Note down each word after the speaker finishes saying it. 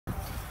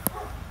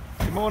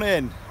Good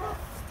morning.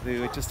 We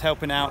were just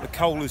helping out. The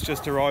coal is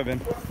just arriving.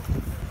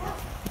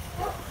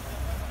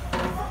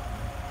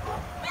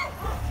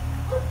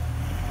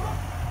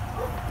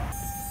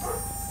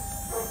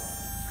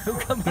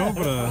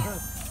 Dobra.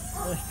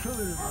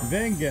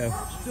 Węgiel.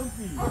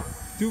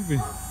 Stupid.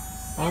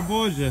 Oh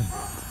Boże.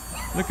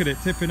 Look at it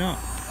tipping up.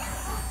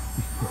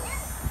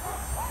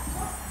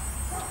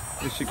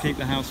 This should keep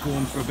the house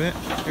warm for a bit.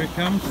 Here it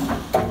comes.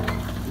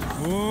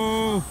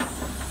 Whoa.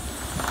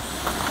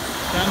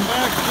 Stand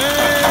back. Hey!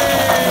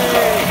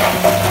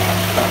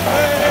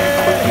 Hey!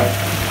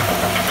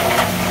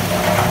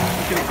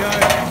 Look at it go.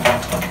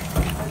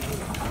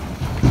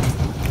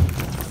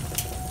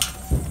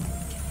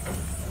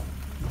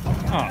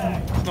 Oh,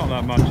 it's not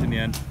that much in the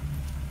end.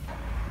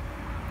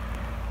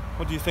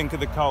 What do you think of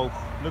the coal?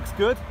 Looks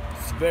good?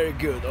 It's very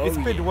good. Oh, it's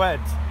a bit wet.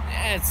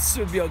 Yeah, it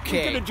should be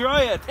okay. We're gonna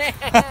dry it.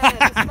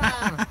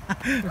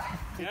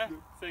 Yeah,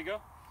 there you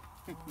go.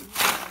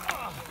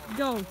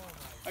 Go.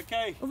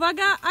 Okay.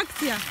 Uwaga,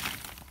 akcja.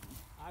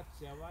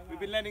 We've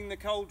been letting the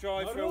coal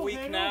dry for a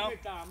week now.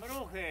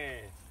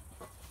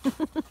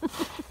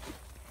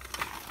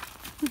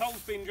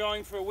 Coal's been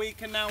drying for a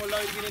week and now we're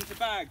loading it into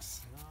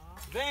bags.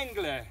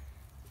 Węgle.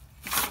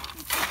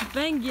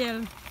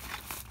 Węgiel.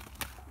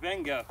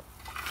 Węgiel.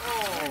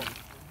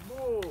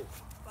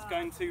 It's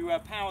going to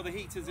power the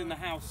heaters in the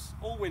house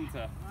all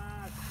winter.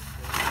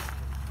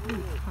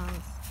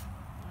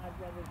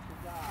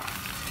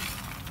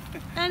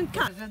 And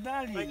cut.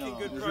 Making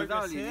good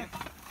progress here.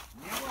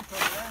 Nie ma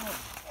problemu.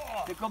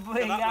 Tylko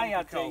były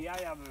jaja, te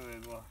jaja były,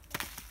 bo...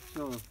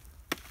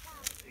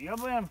 Ja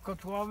byłem w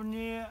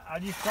kotłowni, a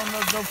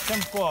listonosz do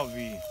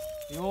Przemkowi.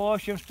 I o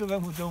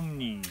 800 mu do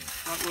mnie.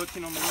 Like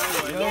working on the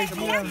railway. Ja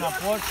jeździłem na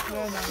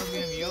pocztę,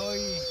 narobiłem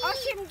joi.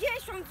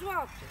 80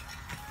 zł.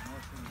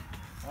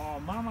 O,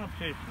 mama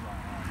przyszła.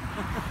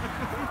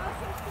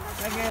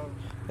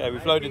 Yeah,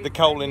 we've loaded the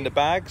coal into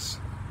bags.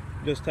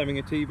 Just having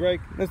a tea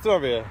break. Na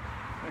zdrowie.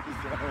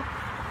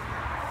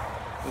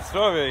 Na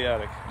zdrowie,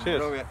 Jarek.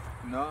 Cheers. Zdrowie.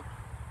 No.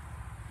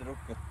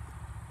 Zdrówko.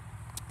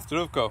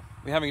 Zdrówko.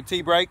 We're having a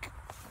tea break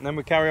and then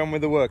we carry on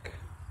with the work.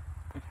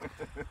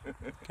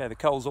 Okay, the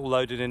coal's all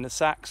loaded into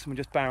sacks and we're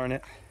just barrowing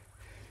it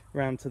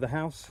round to the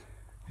house.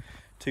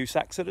 2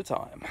 sacks at a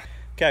time.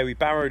 Okay, we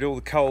barrowed all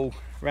the coal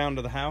round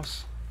to the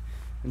house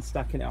and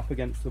stacking it up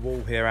against the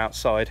wall here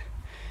outside.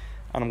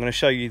 And I'm going to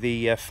show you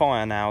the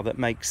fire now that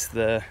makes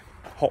the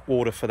hot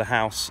water for the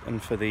house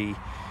and for the...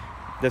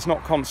 There's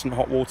not constant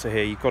hot water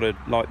here. You've got to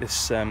light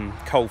this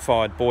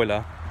coal-fired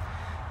boiler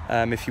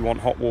if you want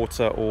hot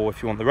water or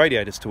if you want the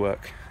radiators to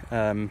work.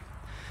 I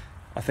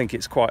think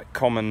it's quite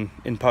common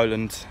in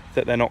Poland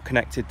that they're not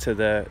connected to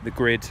the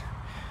grid,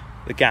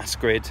 the gas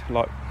grid.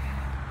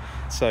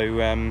 So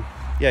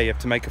yeah, you have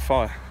to make a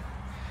fire.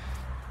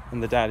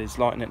 And the dad is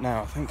lighting it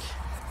now, I think.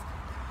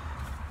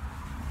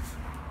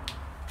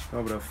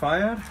 Dobra,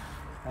 fire.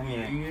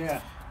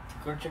 Yeah.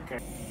 Go check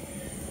it.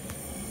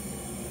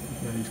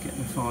 Yeah, he's getting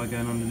the fire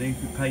going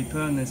underneath with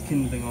paper and there's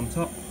kindling on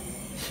top.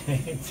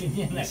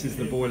 This is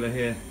the boiler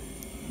here.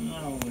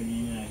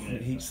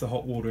 It heats the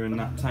hot water in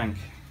that tank.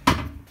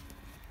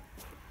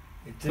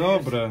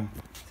 Dobra.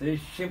 To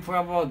jest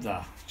ciepła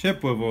woda.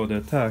 Ciepła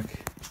woda, tak.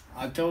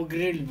 A to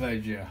grill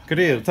będzie.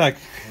 Grill, tak.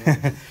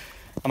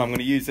 And I'm going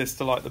to use this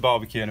to light the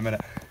barbecue in a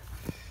minute.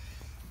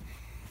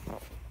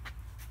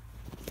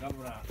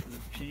 Dobra,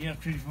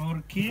 przyniosłeś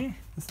worki?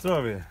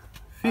 Zdrowie.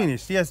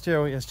 Finished. Yes,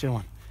 Joe. Yes,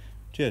 Joe.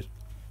 Cheers.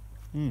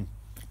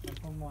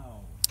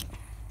 Pomału.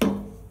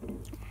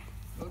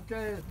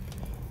 Okay.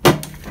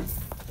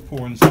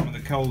 Pouring some of the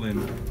coal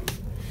in.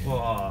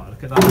 Wow,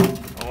 look at that.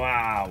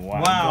 Wow,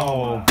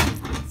 Wow.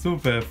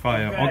 Super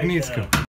fire. Okay, Ognisko.